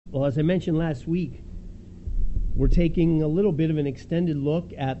Well, as I mentioned last week, we're taking a little bit of an extended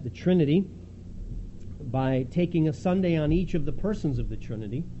look at the Trinity by taking a Sunday on each of the persons of the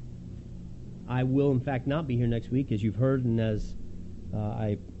Trinity. I will, in fact, not be here next week, as you've heard and as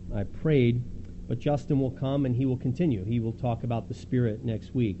I prayed, but Justin will come and he will continue. He will talk about the Spirit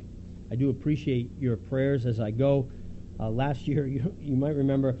next week. I do appreciate your prayers as I go. Last year, you might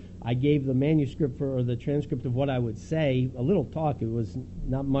remember, I gave the manuscript or the transcript of what I would say, a little talk. It was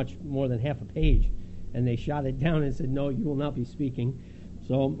not much more than half a page. And they shot it down and said, no, you will not be speaking.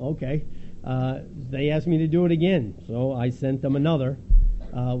 So, okay. They asked me to do it again. So I sent them another.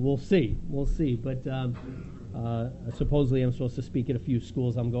 We'll see. But supposedly I'm supposed to speak at a few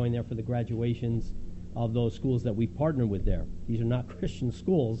schools. I'm going there for the graduations of those schools that we partner with there. These are not Christian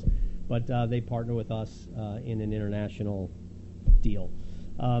schools, but they partner with us in an international deal.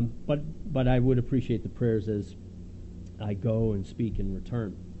 But I would appreciate the prayers as I go and speak and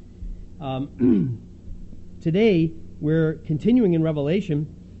return. Today, we're continuing in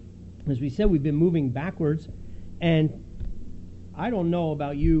Revelation. As we said, we've been moving backwards, and I don't know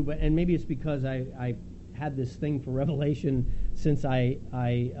about you, and maybe it's because I had this thing for Revelation since I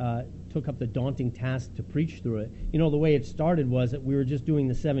took up the daunting task to preach through it. You know, the way it started was that we were just doing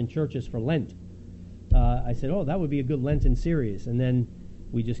the 7 churches for Lent. I said, that would be a good Lenten series, and then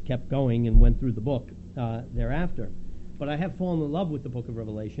we just kept going and went through the book thereafter. But I have fallen in love with the book of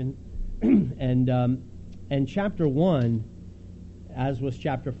Revelation, and chapter 1, as was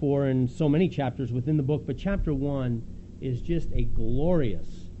chapter 4 and so many chapters within the book, but chapter 1 is just a glorious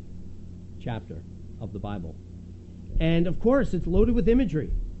chapter of the Bible. And of course, it's loaded with imagery.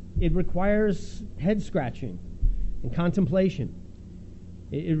 It requires head scratching and contemplation.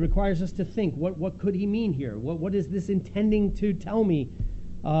 It requires us to think, what could he mean here? What is this intending to tell me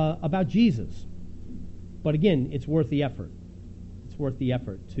about Jesus? But again, it's worth the effort. It's worth the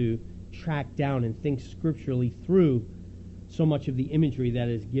effort to track down and think scripturally through so much of the imagery that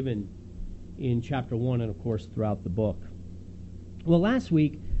is given in chapter 1 and, of course, throughout the book. Well, last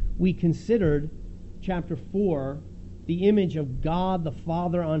week we considered chapter 4, the image of God the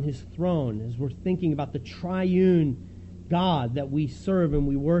Father on his throne, as we're thinking about the triune God that we serve and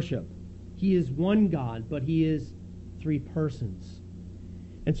we worship. He is one God, but he is 3 persons.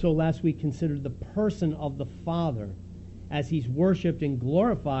 And so last week considered the person of the Father as he's worshipped and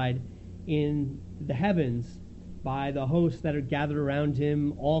glorified in the heavens by the hosts that are gathered around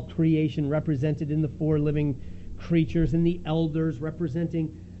him, all creation represented in the 4 living creatures, and the elders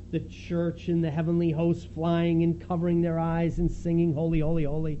representing the church and the heavenly hosts flying and covering their eyes and singing, holy, holy,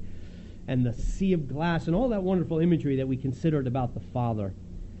 holy, and the sea of glass and all that wonderful imagery that we considered about the Father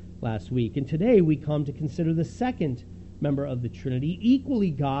last week. And today we come to consider the second member of the Trinity, equally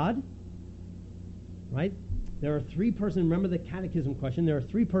God, right? There are 3 persons. Remember the catechism question. There are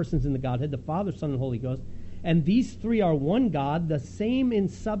 3 persons in the Godhead, the Father, Son, and Holy Ghost. And these 3 are one God, the same in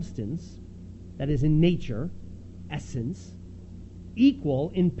substance, that is in nature, essence,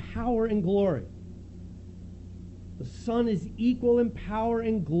 equal in power and glory. The Son is equal in power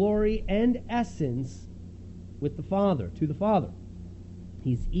and glory and essence with the Father, to the Father.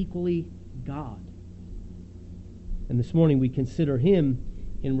 He's equally God. And this morning we consider him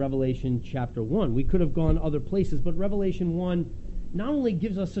in Revelation chapter 1. We could have gone other places, but Revelation 1 not only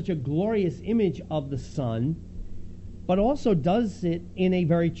gives us such a glorious image of the Son, but also does it in a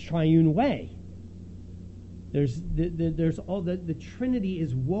very triune way. There's all the Trinity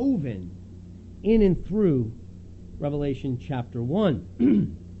is woven in and through Revelation chapter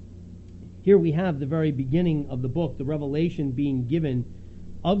 1. Here we have the very beginning of the book, the revelation being given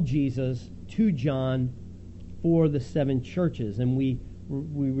of Jesus to John for the 7 churches. And we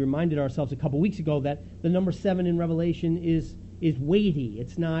reminded ourselves a couple weeks ago that the number 7 in Revelation is weighty.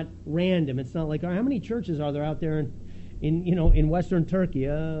 It's not random. It's not like, how many churches are there out there in Western Turkey?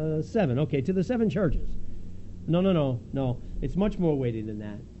 7. Okay, to the 7 churches. No. It's much more weighty than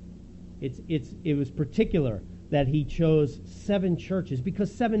that. It was particular that he chose 7 churches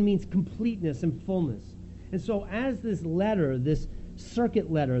because 7 means completeness and fullness. And so as this letter, this circuit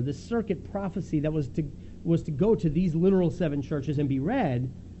prophecy that was to go to these literal 7 churches and be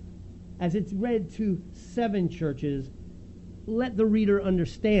read, as it's read to 7 churches, let the reader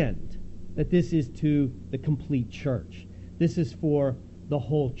understand that this is to the complete church. This is for the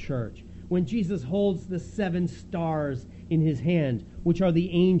whole church. When Jesus holds the 7 stars in his hand, which are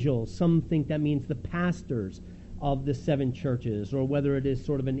the angels, some think that means the pastors of the 7 churches, or whether it is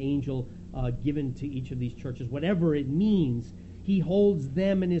sort of an angel given to each of these churches. Whatever it means, he holds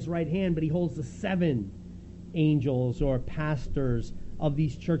them in his right hand, but he holds the 7 angels or pastors of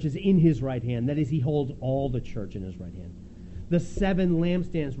these churches in his right hand. That is, he holds all the church in his right hand. The 7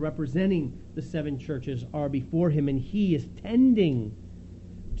 lampstands representing the 7 churches are before him, and he is tending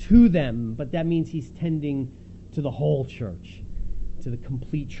to them. But that means he's tending to the whole church, to the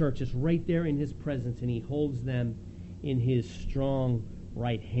complete church. It's right there in his presence, and he holds them in his strong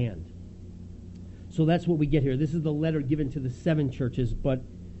right hand. So that's what we get here. This is the letter given to the 7 churches, but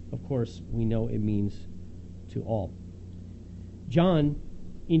of course we know it means to all. John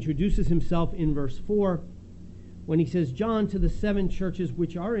introduces himself in verse 4 when he says, John, to the 7 churches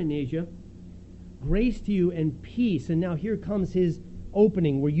which are in Asia, grace to you and peace. And now here comes his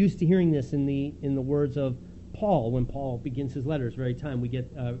opening. We're used to hearing this in the words of Paul. When Paul begins his letters,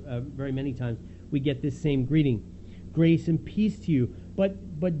 very many times we get this same greeting. Grace and peace to you.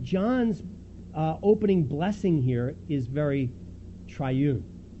 But John's opening blessing here is very triune.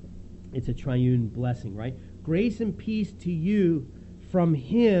 It's a triune blessing, right? Grace and peace to you from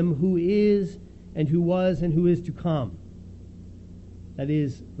him who is and who was and who is to come. That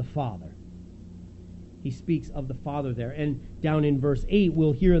is the Father. He speaks of the Father there. And down in verse 8,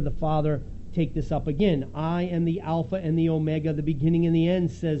 we'll hear the Father take this up again. I am the Alpha and the Omega, the beginning and the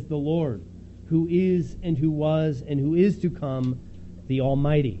end, says the Lord, who is and who was and who is to come, the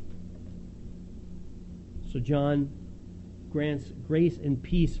Almighty. So John grants grace and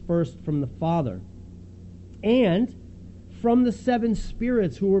peace first from the Father and from the 7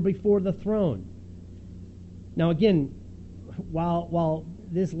 spirits who were before the throne. Now again, while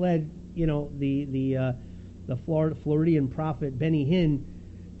this led, the Floridian prophet Benny Hinn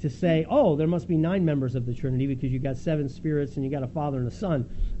to say, oh, there must be 9 members of the Trinity because you got 7 spirits and you got a Father and a Son.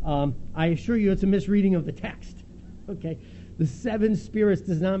 I assure you it's a misreading of the text. Okay, the 7 spirits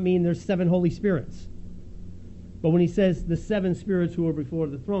does not mean there's 7 Holy Spirits. But when he says the 7 spirits who are before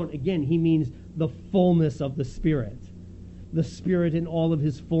the throne, again, he means the fullness of the Spirit. The Spirit in all of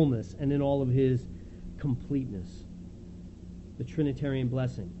his fullness and in all of his completeness. The Trinitarian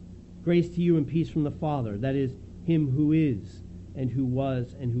blessing. Grace to you and peace from the Father, that is, him who is and who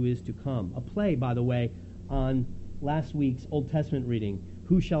was and who is to come. A play, by the way, on last week's Old Testament reading.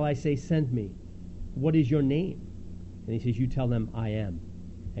 Who shall I say sent me? What is your name? And he says, you tell them, I am.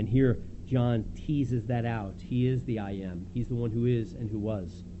 And here John teases that out. He is the I am. He's the one who is and who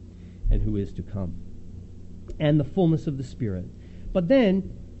was and who is to come. And the fullness of the Spirit. But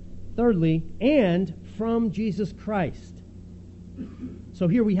then, thirdly, and from Jesus Christ. So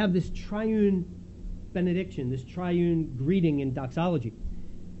here we have this triune benediction, this triune greeting and doxology.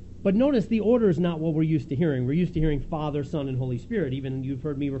 But notice the order is not what we're used to hearing. We're used to hearing Father, Son, and Holy Spirit. Even you've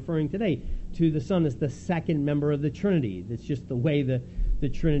heard me referring today to the Son as the second member of the Trinity. It's just the way the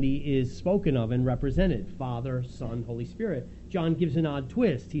Trinity is spoken of and represented. Father, Son, Holy Spirit. John gives an odd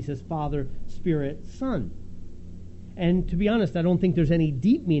twist. He says Father, Spirit, Son. And to be honest, I don't think there's any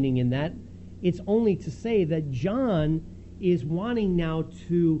deep meaning in that. It's only to say that John is wanting now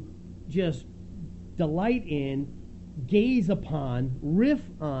to just delight in, gaze upon, riff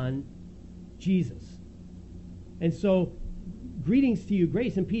on Jesus. And so, greetings to you,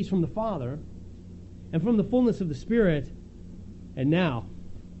 grace and peace from the Father, and from the fullness of the Spirit, and now,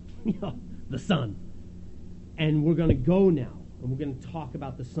 the Son. And we're going to go now, and we're going to talk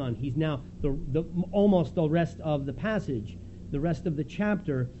about the Son. He's now, almost the rest of the passage, the rest of the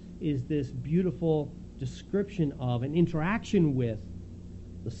chapter is this beautiful description of an interaction with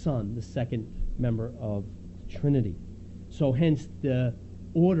the Son, the second member of the Trinity. So hence the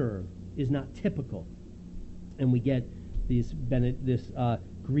order is not typical. And we get this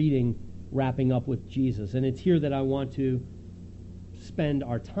greeting wrapping up with Jesus. And it's here that I want to spend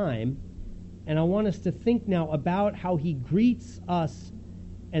our time. And I want us to think now about how he greets us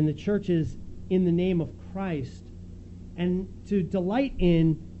and the churches in the name of Christ, and to delight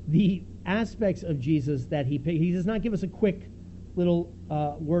in the aspects of Jesus that he does not give us a quick little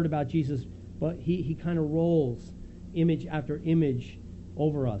word about Jesus, but he kind of rolls image after image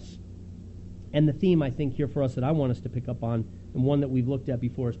over us. And the theme, I think, here for us that I want us to pick up on, and one that we've looked at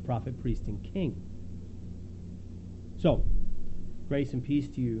before, is prophet, priest, and king. So, grace and peace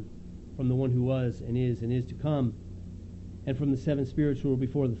to you from the one who was and is to come, and from the 7 spirits who were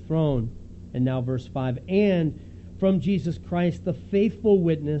before the throne. And now verse 5, and from Jesus Christ, the faithful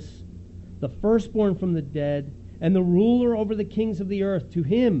witness, the firstborn from the dead, and the ruler over the kings of the earth, to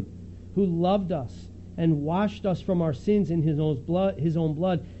him who loved us and washed us from our sins in his own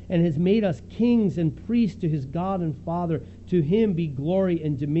blood, and has made us kings and priests to his God and Father. To him be glory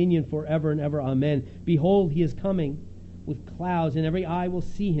and dominion forever and ever. Amen. Behold, he is coming with clouds, and every eye will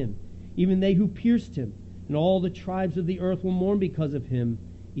see him, even they who pierced him, and all the tribes of the earth will mourn because of him.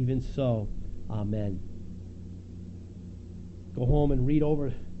 Even so, amen. Go home and read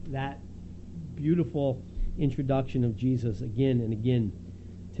over that beautiful introduction of Jesus again and again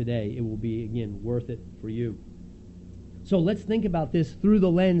today. It will be, again, worth it for you. So let's think about this through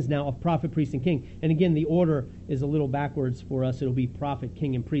the lens now of prophet, priest, and king. And again, the order is a little backwards for us. It'll be prophet,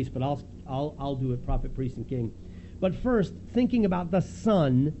 king, and priest, but I'll do it prophet, priest, and king. But first, thinking about the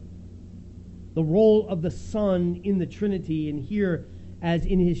Son, the role of the Son in the Trinity, and here, as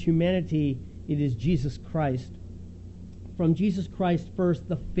in his humanity, it is Jesus Christ. From Jesus Christ first,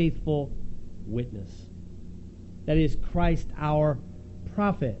 the faithful witness. That is Christ, our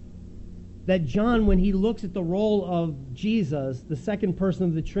prophet. That John, when he looks at the role of Jesus, the second person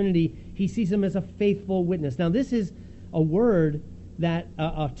of the Trinity, he sees him as a faithful witness. Now, this is a word that,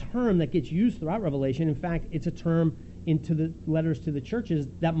 a term that gets used throughout Revelation. In fact, it's a term into the letters to the churches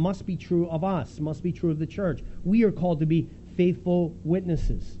that must be true of us, must be true of the church. We are called to be faithful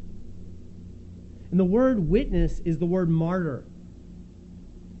witnesses. And the word witness is the word martyr.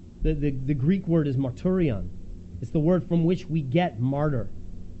 The Greek word is martyrion. It's the word from which we get martyr.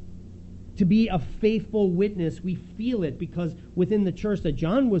 To be a faithful witness, we feel it because within the church that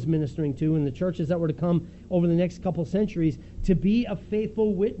John was ministering to and the churches that were to come over the next couple centuries, to be a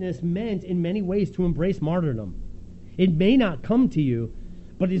faithful witness meant in many ways to embrace martyrdom. It may not come to you,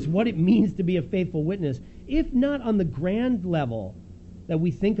 but it's what it means to be a faithful witness. If not on the grand level that we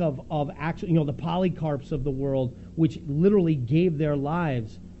think of actually, the Polycarps of the world, which literally gave their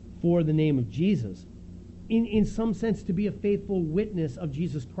lives for the name of Jesus. In some sense, to be a faithful witness of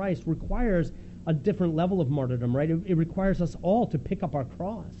Jesus Christ requires a different level of martyrdom, right? It requires us all to pick up our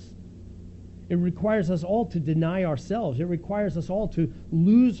cross. It requires us all to deny ourselves. It requires us all to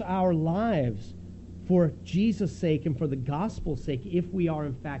lose our lives for Jesus' sake and for the gospel's sake if we are,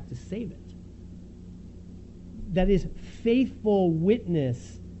 in fact, to save it. That is, faithful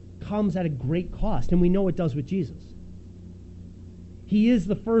witness comes at a great cost, and we know it does with Jesus. He is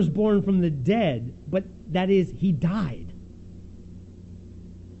the firstborn from the dead, but that is, he died.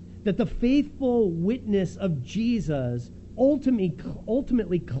 That the faithful witness of Jesus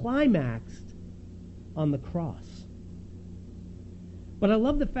ultimately climaxed on the cross. But I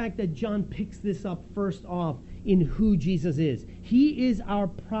love the fact that John picks this up first off in who Jesus is. He is our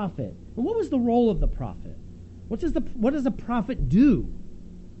prophet. And what was the role of the prophet? What does a prophet do?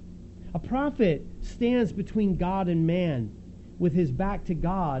 A prophet stands between God and man, with his back to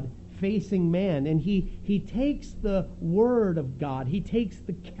God, facing man. And he takes the word of God, he takes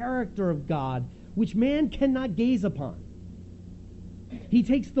the character of God, which man cannot gaze upon. He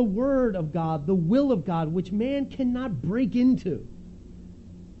takes the word of God, the will of God, which man cannot break into.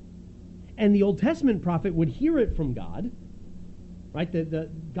 And the Old Testament prophet would hear it from God,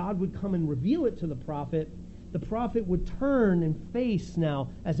 right? God would come and reveal it to the prophet. The prophet would turn and face now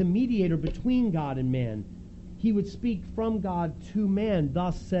as a mediator between God and man. He would speak from God to man,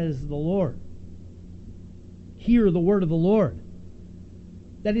 thus says the Lord. Hear the word of the Lord.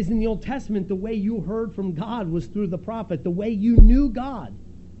 That is, in the Old Testament, the way you heard from God was through the prophet. The way you knew God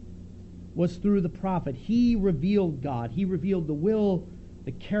was through the prophet. He revealed God. He revealed the will,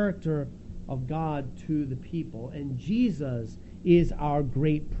 the character of God to the people. And Jesus is our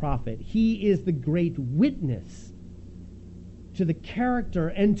great prophet. He is the great witness to the character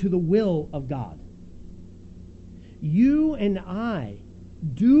and to the will of God. You and I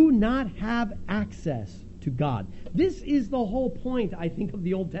do not have access to God. This is the whole point, I think, of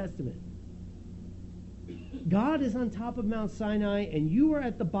the Old Testament. God is on top of Mount Sinai, and you are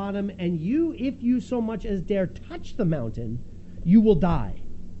at the bottom, and you, if you so much as dare touch the mountain, you will die.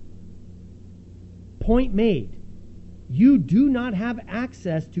 Point made. You do not have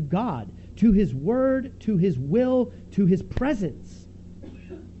access to God, to his word, to his will, to his presence.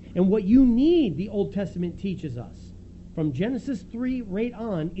 And what you need, the Old Testament teaches us, from Genesis 3 right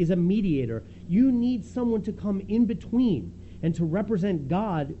on, is a mediator. You need someone to come in between and to represent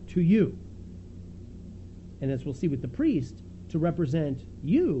God to you. And as we'll see with the priest, to represent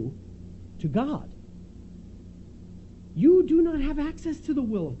you to God. You do not have access to the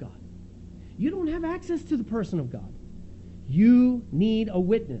will of God. You don't have access to the person of God. You need a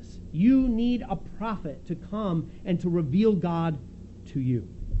witness. You need a prophet to come and to reveal God to you.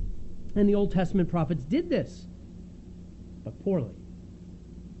 And the Old Testament prophets did this, but poorly.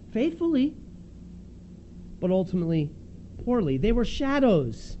 Faithfully, but ultimately poorly. They were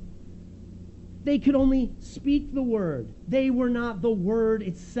shadows. They could only speak the word. They were not the word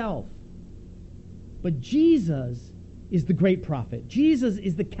itself. But Jesus is the great prophet. Jesus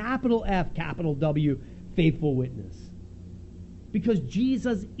is the capital F, capital W, faithful witness. Because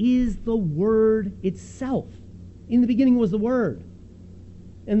Jesus is the word itself. In the beginning was the Word.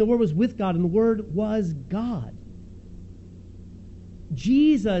 And the Word was with God, and the Word was God.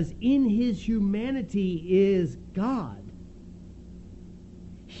 Jesus, in his humanity, is God.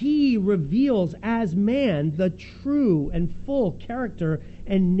 He reveals as man the true and full character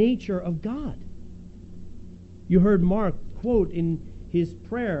and nature of God. You heard Mark quote in his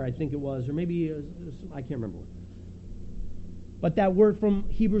prayer, I think it was, or maybe I can't remember. But that word from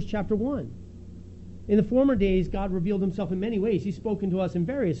Hebrews chapter 1. In the former days, God revealed himself in many ways. He's spoken to us in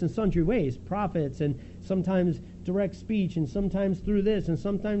various and sundry ways, prophets, and sometimes direct speech, and sometimes through this, and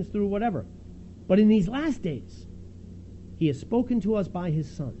sometimes through whatever. But in these last days, he has spoken to us by his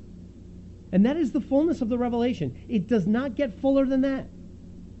Son. And that is the fullness of the revelation. It does not get fuller than that.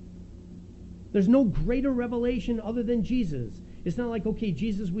 There's no greater revelation other than Jesus. It's not like, okay,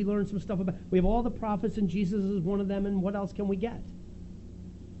 Jesus, we learned some stuff about. We have all the prophets, and Jesus is one of them, and what else can we get?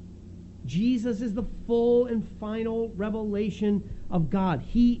 Jesus is the full and final revelation of God.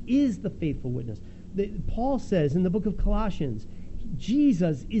 He is the faithful witness. Paul says in the book of Colossians,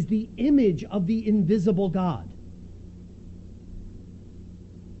 Jesus is the image of the invisible God.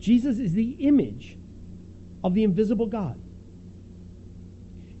 Jesus is the image of the invisible God.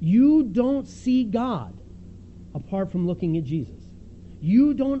 You don't see God apart from looking at Jesus.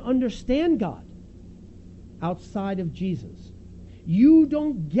 You don't understand God outside of Jesus. You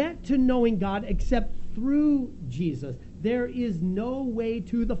don't get to knowing God except through Jesus. There is no way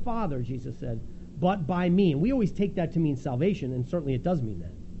to the Father, Jesus said, but by me. And we always take that to mean salvation, and certainly it does mean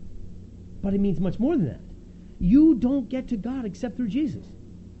that. But it means much more than that. You don't get to God except through Jesus.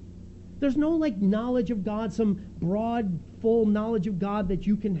 There's no knowledge of God, some broad, full knowledge of God that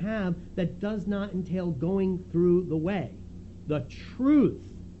you can have that does not entail going through the way, the truth,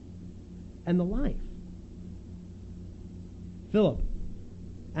 and the life. Philip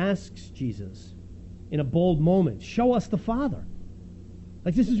asks Jesus in a bold moment, show us the Father.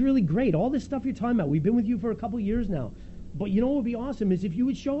 This is really great. All this stuff you're talking about, we've been with you for a couple years now. But you know what would be awesome is if you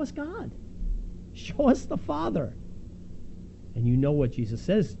would show us God. Show us the Father. And you know what Jesus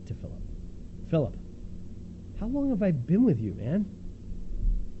says to Philip. Philip, how long have I been with you, man?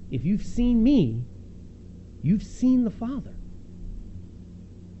 If you've seen me, you've seen the Father.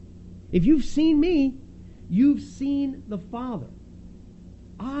 If you've seen me, you've seen the Father.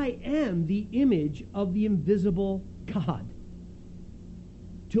 I am the image of the invisible God.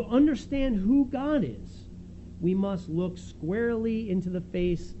 To understand who God is, we must look squarely into the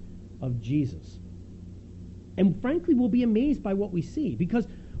face of Jesus. And frankly, we'll be amazed by what we see, because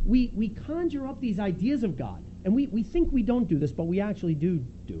we conjure up these ideas of God, and we think we don't do this, but we actually do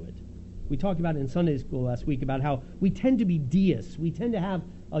it. We talked about it in Sunday school last week about how we tend to be deists. We tend to have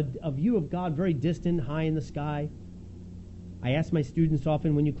a view of God very distant, high in the sky. I ask my students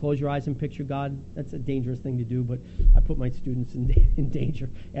often, when you close your eyes and picture God, that's a dangerous thing to do, but I put my students in danger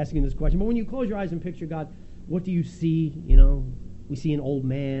asking this question. But when you close your eyes and picture God, what do you see? We see an old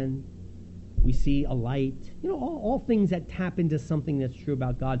man. We see a light. All things that tap into something that's true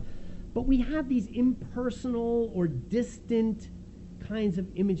about God. But we have these impersonal or distant kinds of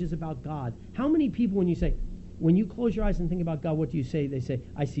images about God. How many people, when you close your eyes and think about God, what do you say? They say,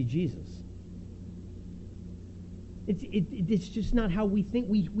 I see Jesus. It's just not how we think.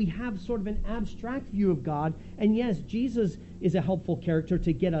 We have sort of an abstract view of God. And yes, Jesus is a helpful character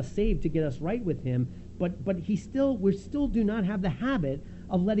to get us saved, to get us right with him. But we still do not have the habit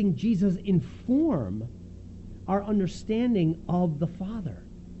of letting Jesus inform our understanding of the Father.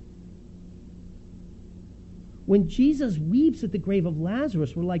 When Jesus weeps at the grave of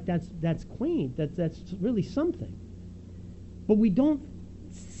Lazarus, we're like, that's quaint, that's really something. But we don't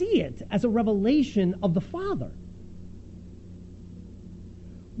see it as a revelation of the Father.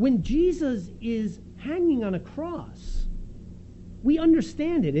 When Jesus is hanging on a cross, we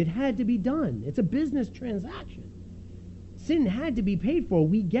understand it. It had to be done. It's a business transaction. Sin had to be paid for.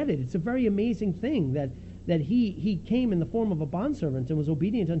 We get it. It's a very amazing thing that he came in the form of a bondservant and was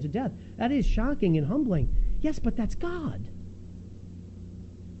obedient unto death. That is shocking and humbling. Yes, but that's God.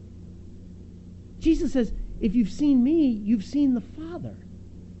 Jesus says, if you've seen me, you've seen the Father.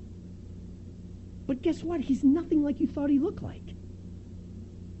 But guess what? He's nothing like you thought he looked like.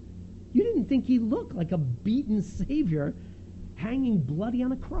 You didn't think he looked like a beaten Savior hanging bloody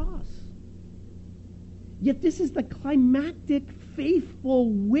on a cross. Yet this is the climactic,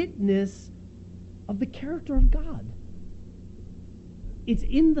 faithful witness of the character of God. It's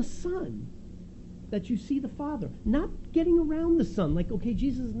in the Son that you see the Father. Not getting around the Son, like, okay,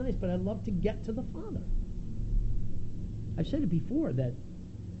 Jesus is nice, but I'd love to get to the Father. I've said it before that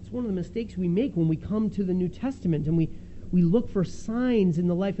it's one of the mistakes we make when we come to the New Testament and we look for signs in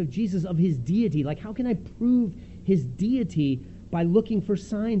the life of Jesus of his deity. Like, how can I prove his deity by looking for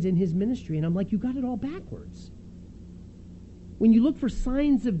signs in his ministry? And I'm like, you got it all backwards. when you look for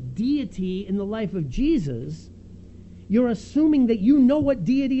signs of deity in the life of Jesus, you're assuming that you know what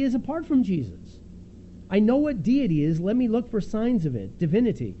deity is apart from Jesus. I know what deity is. Let me look for signs of it.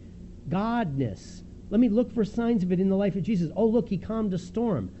 Divinity, godness. Let me look for signs of it in the life of Jesus. Oh, look, he calmed a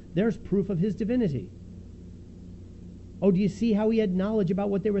storm. There's proof of his divinity. Oh, do you see how he had knowledge about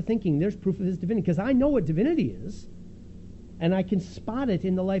what they were thinking? There's proof of his divinity. Because I know what divinity is, and I can spot it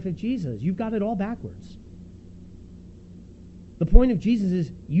in the life of Jesus. You've got it all backwards. The point of Jesus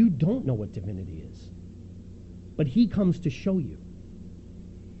is you don't know what divinity is, but he comes to show you.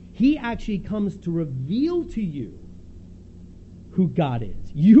 He actually comes to reveal to you who God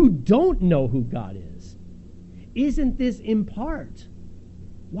is. You don't know who God is. Isn't this in part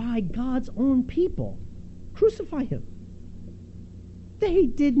why God's own people crucify him? They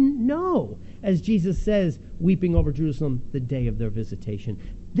didn't know, as Jesus says, weeping over Jerusalem the day of their visitation.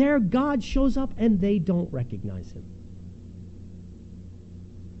 Their God shows up and they don't recognize him.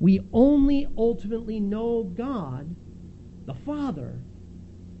 We only ultimately know God, the Father,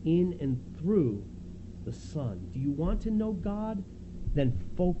 in and through the Son. Do you want to know God? Then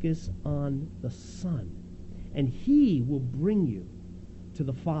focus on the Son, and he will bring you to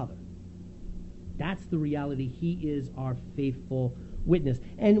the Father. That's the reality. He is our faithful witness.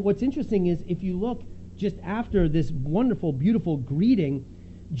 And what's interesting is if you look just after this wonderful, beautiful greeting,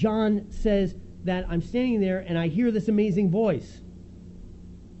 John says that I'm standing there and I hear this amazing voice.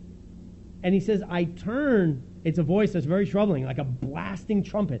 And he says, I turn. It's a voice that's very troubling, like a blasting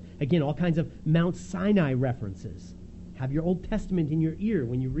trumpet. Again, all kinds of Mount Sinai references. Have your Old Testament in your ear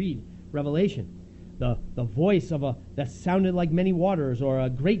when you read Revelation. The voice of that sounded like many waters, or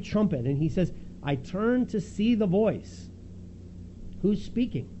a great trumpet. And he says, I turn to see the voice. Who's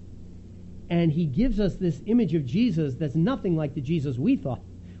speaking? And he gives us this image of Jesus that's nothing like the Jesus we thought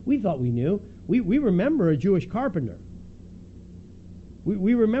we knew. We remember a Jewish carpenter.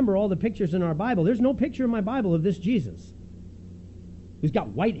 We remember all the pictures in our Bible. There's no picture in my Bible of this Jesus, who's got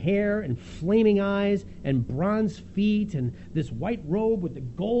white hair and flaming eyes and bronze feet and this white robe with the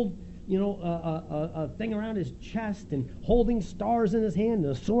gold, thing around his chest and holding stars in his hand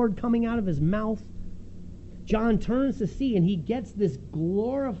and a sword coming out of his mouth. John turns to see, and he gets this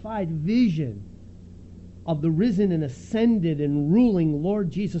glorified vision of the risen and ascended and ruling Lord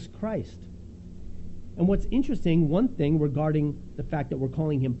Jesus Christ. And what's interesting, one thing regarding the fact that we're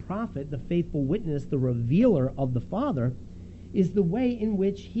calling him prophet, the faithful witness, the revealer of the Father, is the way in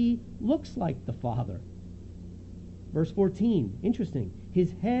which he looks like the Father. Verse 14, interesting.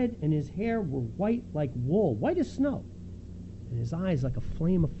 His head and his hair were white like wool, white as snow, and his eyes like a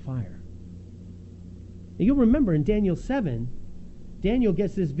flame of fire. Now you'll remember in Daniel 7, Daniel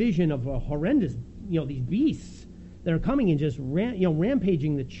gets this vision of a horrendous, these beasts that are coming and just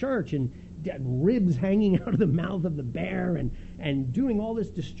rampaging the church, and ribs hanging out of the mouth of the bear, and doing all this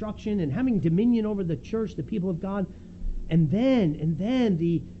destruction and having dominion over the church, the people of God. And then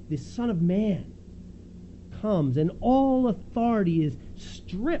the Son of Man comes, and all authority is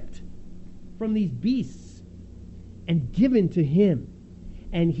stripped from these beasts and given to him.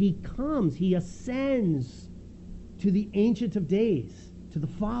 And he comes, he ascends to the Ancient of Days, to the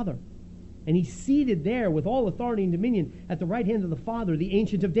Father. And he's seated there with all authority and dominion at the right hand of the Father, the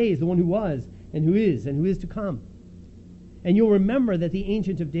Ancient of Days, the one who was and who is to come. And you'll remember that the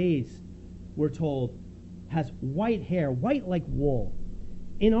Ancient of Days, we're told, has white hair, white like wool.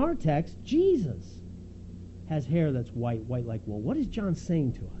 In our text, Jesus has hair that's white like wool. What is John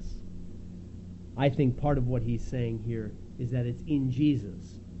saying to us? I think part of what he's saying here is that it's in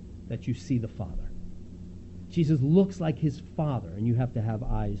Jesus that you see the Father. Jesus looks like his Father, and you have to have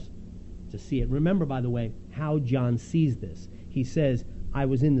eyes to see it. Remember, by the way, how John sees this. He says, I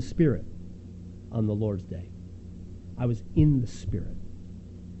was in the Spirit on the Lord's day. I was in the Spirit.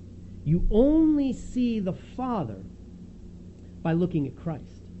 You only see the Father by looking at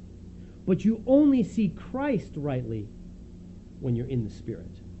Christ. But you only see Christ rightly when you're in the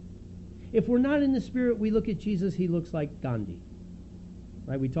Spirit. If we're not in the Spirit, we look at Jesus, he looks like Gandhi.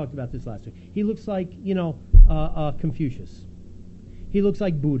 Right? We talked about this last week. He looks like, Confucius. He looks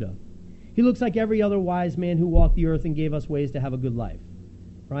like Buddha. He looks like every other wise man who walked the earth and gave us ways to have a good life,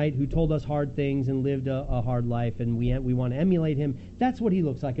 right? Who told us hard things and lived a hard life, and we want to emulate him. That's what he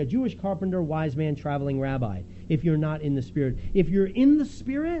looks like, a Jewish carpenter, wise man, traveling rabbi, if you're not in the Spirit. If you're in the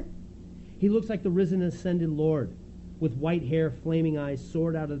Spirit, he looks like the risen and ascended Lord, with white hair, flaming eyes,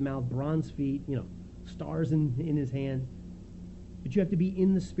 sword out of the mouth, bronze feet, stars in his hand. But you have to be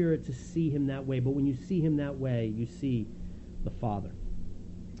in the Spirit to see him that way. But when you see him that way, you see the Father.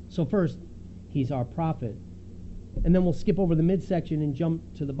 So first, he's our prophet. And then we'll skip over the midsection and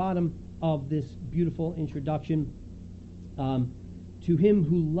jump to the bottom of this beautiful introduction. To him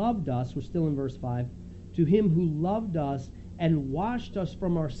who loved us, we're still in verse 5, to him who loved us and washed us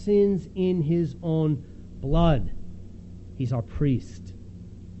from our sins in his own blood. He's our priest.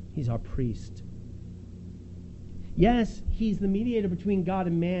 He's our priest. Yes, he's the mediator between God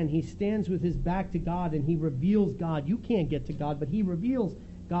and man. He stands with his back to God and he reveals God. You can't get to God, but he reveals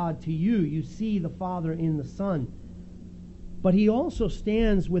God to you. You see the Father in the Son. But he also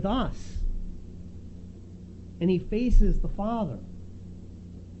stands with us. And he faces the Father.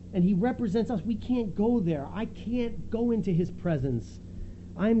 And he represents us. We can't go there. I can't go into his presence.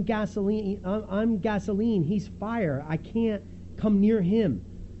 I'm gasoline. He's fire. I can't come near him.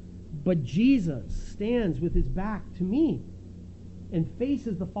 But Jesus stands with his back to me and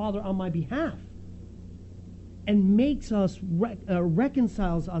faces the Father on my behalf and makes us,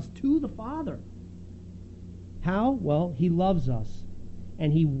 reconciles us to the Father. How? Well, he loves us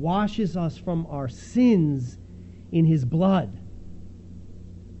and he washes us from our sins in his blood.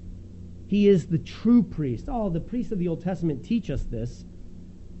 He is the true priest. Oh, the priests of the Old Testament teach us this.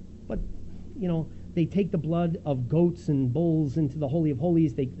 But, they take the blood of goats and bulls into the Holy of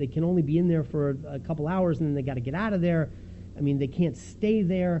Holies. They can only be in there for a couple hours and then they got to get out of there. They can't stay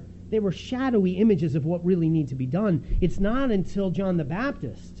there. They were shadowy images of what really needs to be done. It's not until John the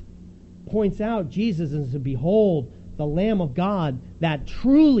Baptist points out Jesus as, behold, the Lamb of God that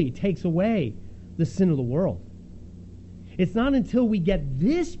truly takes away the sin of the world. It's not until we get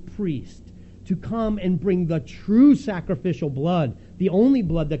this priest to come and bring the true sacrificial blood, the only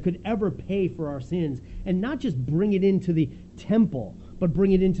blood that could ever pay for our sins, and not just bring it into the temple, but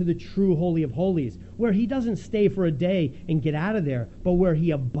bring it into the true Holy of Holies, where he doesn't stay for a day and get out of there, but where he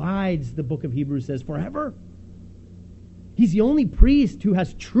abides, the book of Hebrews says, forever. He's the only priest who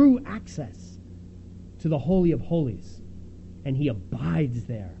has true access to the Holy of Holies, and he abides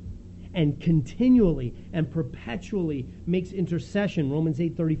there and continually and perpetually makes intercession, Romans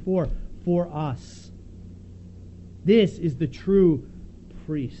 8:34, for us. This is the true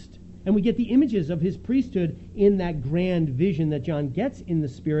priest. And we get the images of his priesthood in that grand vision that John gets in the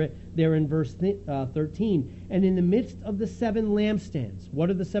Spirit there in verse 13. And in the midst of the 7 lampstands. What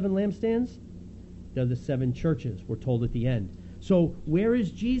are the 7 lampstands? They're the 7 churches, we're told at the end. So where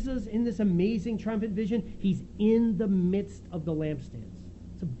is Jesus in this amazing triumphant vision? He's in the midst of the lampstands.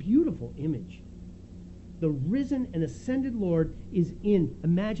 It's a beautiful image. The risen and ascended Lord is in.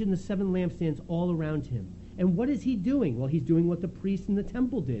 Imagine the 7 lampstands all around him. And what is he doing? Well, he's doing what the priest in the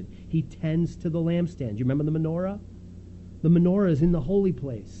temple did. He tends to the lampstand. You remember the menorah? The menorah is in the holy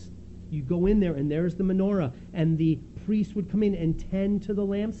place. You go in there and there's the menorah. And the priest would come in and tend to the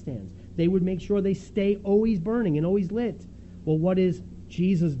lampstands. They would make sure they stay always burning and always lit. Well, what is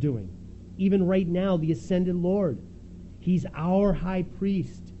Jesus doing? Even right now, the ascended Lord. He's our high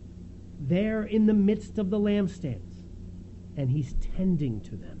priest. There in the midst of the lampstands. And he's tending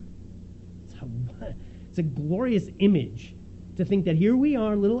to them. It's a glorious image to think that here we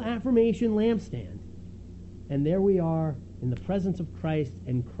are, little affirmation lampstand, and there we are in the presence of Christ,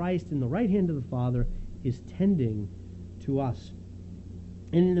 and Christ in the right hand of the Father is tending to us.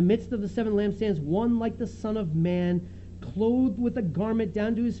 And in the midst of the 7 lampstands, one like the Son of Man, clothed with a garment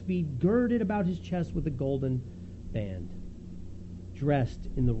down to his feet, girded about his chest with a golden band, dressed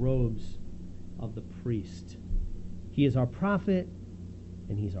in the robes of the priest. He is our prophet,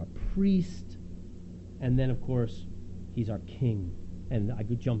 and he's our priest, and then, of course, he's our king. And I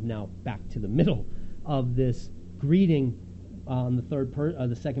could jump now back to the middle of this greeting on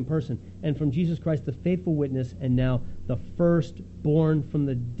the second person. And from Jesus Christ, the faithful witness, and now the firstborn from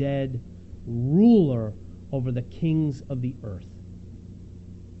the dead, ruler over the kings of the earth.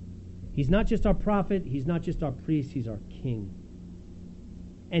 He's not just our prophet, he's not just our priest, he's our king.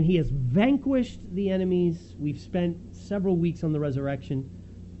 And he has vanquished the enemies. We've spent several weeks on the resurrection,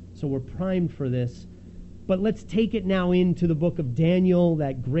 so we're primed for this. But let's take it now into the book of Daniel,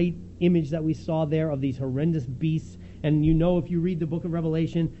 that great image that we saw there of these horrendous beasts. And if you read the book of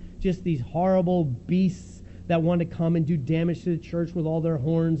Revelation, just these horrible beasts that want to come and do damage to the church with all their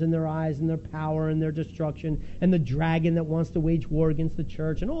horns and their eyes and their power and their destruction, and the dragon that wants to wage war against the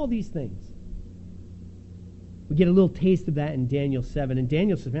church, and all these things. We get a little taste of that in Daniel 7. And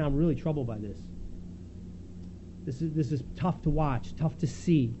Daniel says, man, I'm really troubled by this. This is tough to watch, tough to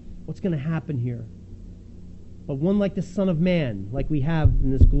see. What's going to happen here? But one like the Son of Man, like we have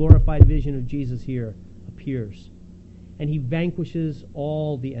in this glorified vision of Jesus here, appears. And he vanquishes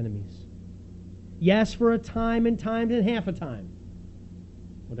all the enemies. Yes, for a time and half a time.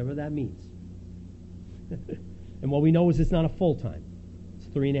 Whatever that means. And what we know is it's not a full time. It's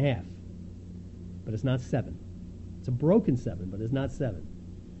 3.5. But it's not 7. It's a broken 7, but it's not 7.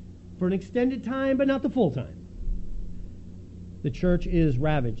 For an extended time, but not the full time. the church is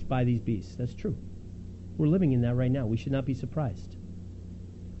ravaged by these beasts. That's true. We're living in that right now. We should not be surprised.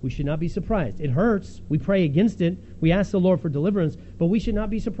 We should not be surprised. It hurts. We pray against it. We ask the Lord for deliverance, but we should not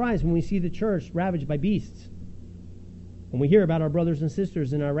be surprised when we see the church ravaged by beasts. When we hear about our brothers and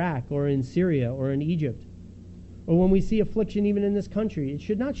sisters in Iraq or in Syria or in Egypt, or when we see affliction even in this country, it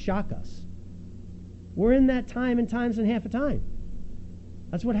should not shock us. We're in that time and times and half a time.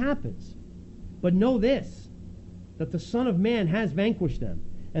 That's what happens. But know this, that the Son of Man has vanquished them,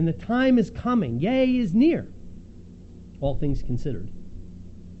 and the time is coming, yea, is near, all things considered,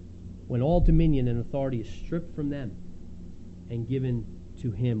 when all dominion and authority is stripped from them and given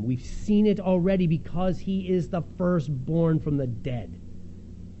to him. We've seen it already because he is the firstborn from the dead.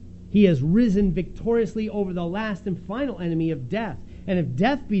 He has risen victoriously over the last and final enemy of death. And if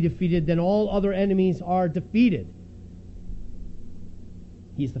death be defeated, then all other enemies are defeated.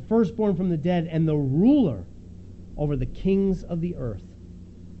 He's the firstborn from the dead and the ruler over the kings of the earth.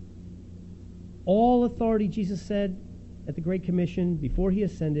 All authority, Jesus said at the Great Commission before he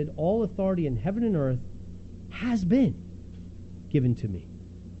ascended, all authority in heaven and earth has been given to me.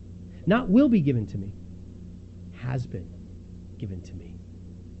 Not will be given to me, has been given to me.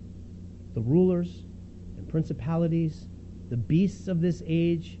 The rulers and principalities, the beasts of this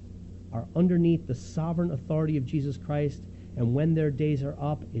age are underneath the sovereign authority of Jesus Christ, and when their days are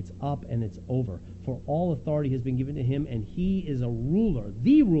up, it's up and it's over. For all authority has been given to him, and he is a ruler,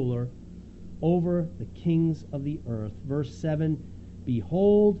 the ruler, over the kings of the earth. Verse 7,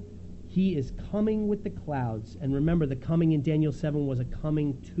 behold, he is coming with the clouds. And remember, the coming in Daniel 7 was a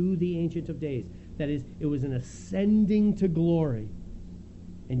coming to the Ancient of Days. That is, it was an ascending to glory.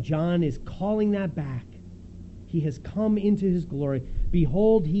 And John is calling that back. He has come into his glory.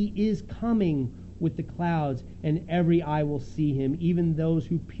 Behold, he is coming with the clouds, and every eye will see him, even those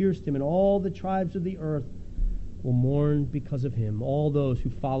who pierced him, and all the tribes of the earth will mourn because of him. All those who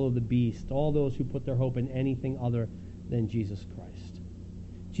follow the beast, all those who put their hope in anything other than Jesus Christ.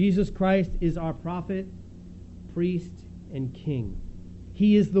 Jesus Christ is our prophet, priest, and king.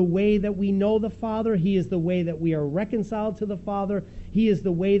 He is the way that we know the Father. He is the way that we are reconciled to the Father. He is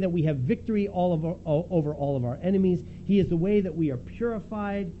the way that we have victory over all of our enemies. He is the way that we are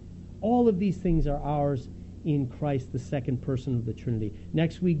purified. All of these things are ours in Christ, the second person of the Trinity.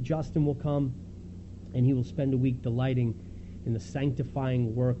 Next week, Justin will come, and he will spend a week delighting in the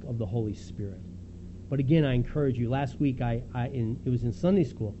sanctifying work of the Holy Spirit. But again, I encourage you. Last week, it was in Sunday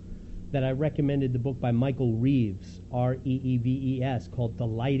school that I recommended the book by Michael Reeves, R-E-E-V-E-S, called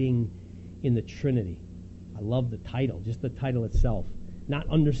Delighting in the Trinity. I love the title, just the title itself. Not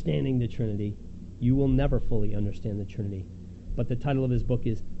understanding the Trinity. You will never fully understand the Trinity. But the title of his book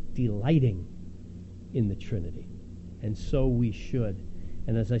is Delighting in the Trinity. And so we should.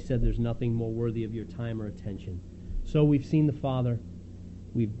 And as I said, there's nothing more worthy of your time or attention. So we've seen the Father.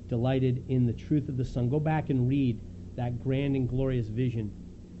 We've delighted in the truth of the Son. Go back and read that grand and glorious vision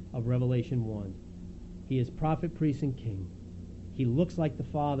of Revelation 1. He is prophet, priest, and king. He looks like the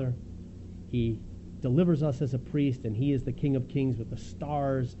Father. He delivers us as a priest, and he is the King of Kings with the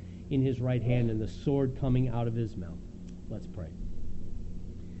stars in his right hand and the sword coming out of his mouth. Let's pray.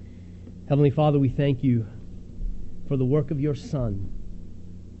 Heavenly Father, we thank you for the work of your Son.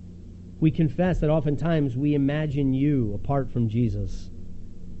 We confess that oftentimes we imagine you apart from Jesus.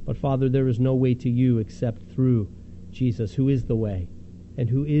 But Father, there is no way to you except through Jesus, who is the way and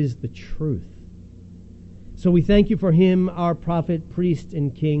who is the truth. So we thank you for him, our prophet, priest,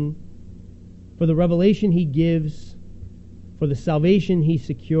 and king, for the revelation he gives, for the salvation he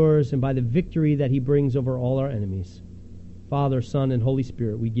secures, and by the victory that he brings over all our enemies. Father, Son, and Holy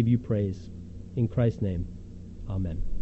Spirit, we give you praise. In Christ's name, amen.